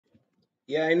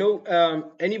Yeah, I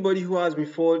know. Anybody who has been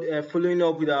following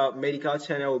up with our medical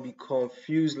channel will be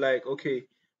confused. Like, okay,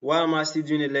 why am I still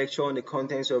doing a lecture on the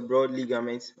contents of broad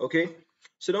ligaments? Okay,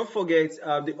 so don't forget,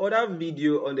 the other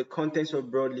video on the contents of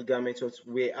broad ligaments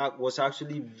was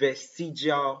actually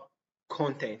vestigial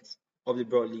contents of the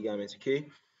broad ligaments. Okay,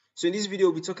 so in this video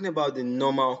we'll be talking about the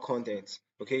normal contents.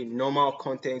 Okay, normal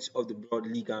contents of the broad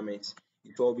ligaments.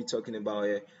 Is what we'll be talking about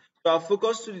here. So our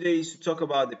focus today is to talk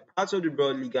about the parts of the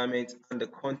broad ligament and the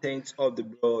contents of the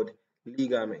broad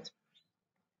ligament.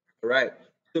 All right.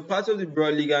 So parts of the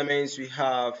broad ligaments we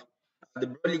have the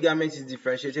broad ligament is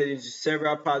differentiated into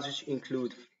several parts which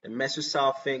include the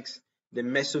mesosalphinx, the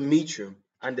mesometrium,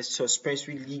 and the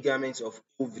suspensory ligaments of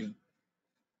ovary.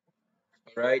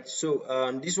 All right.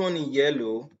 So this one in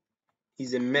yellow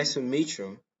is a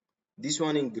mesometrium. This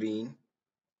one in green,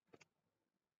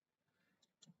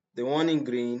 the one in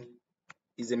green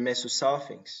is a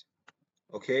mesosalphinx.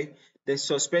 Okay, the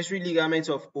suspensory ligament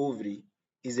of ovary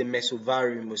is a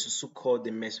mesovarium, it's also called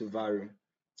the mesovarium.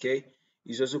 Okay,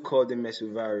 it's also called the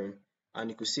mesovarium,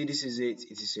 and you can see this is it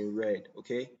is in red.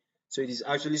 Okay, so it is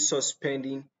actually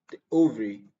suspending the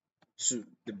ovary to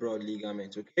the broad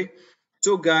ligament. Okay,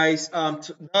 so guys,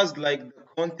 that's like the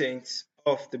contents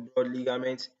of the broad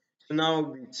ligament. So now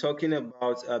we'll be talking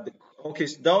about the okay,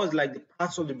 so that was like the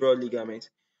parts of the broad ligament.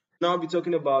 Now we'll be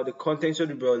talking about the contents of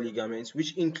the broad ligaments,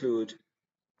 which include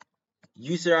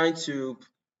uterine tube,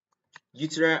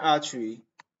 uterine artery,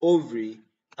 ovary,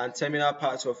 and terminal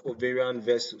parts of ovarian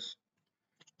vessels.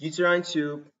 Uterine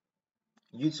tube,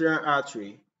 uterine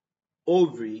artery,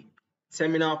 ovary,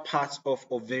 terminal parts of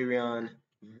ovarian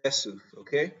vessels.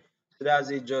 Okay, so that's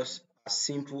it, just as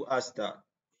simple as that,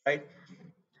 right?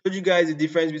 I told you guys the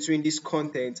difference between this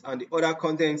content and the other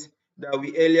contents that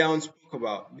we earlier on spoke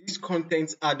about. These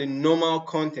contents are the normal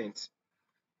contents,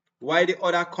 while the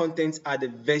other contents are the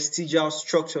vestigial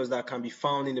structures that can be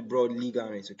found in the broad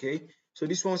ligaments. Okay, so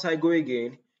this ones I go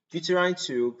again: uterine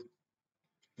tube,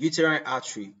 uterine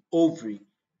artery, ovary,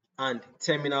 and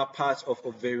terminal parts of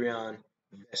ovarian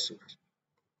vessels.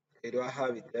 Okay, do I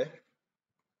have it there?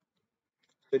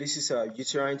 So this is a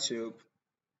uterine tube,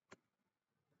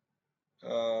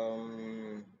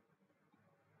 um,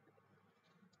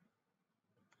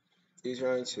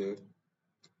 uterine tube,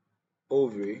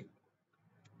 ovary,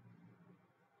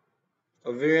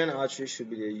 ovarian artery should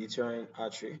be the uterine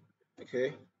artery.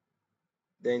 Okay,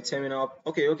 then terminal.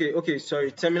 Okay.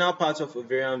 Sorry, terminal parts of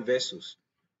ovarian vessels.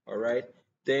 All right.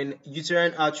 Then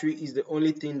uterine artery is the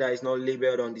only thing that is not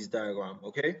labeled on this diagram.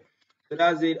 Okay. So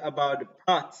that's it about the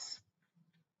parts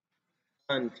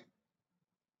and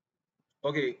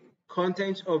okay,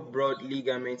 contents of broad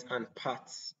ligaments and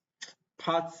parts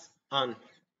and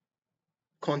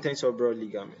contents of broad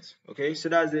ligaments. Okay. So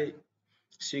that's it.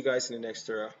 See you guys in the next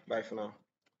tutorial. Bye for now.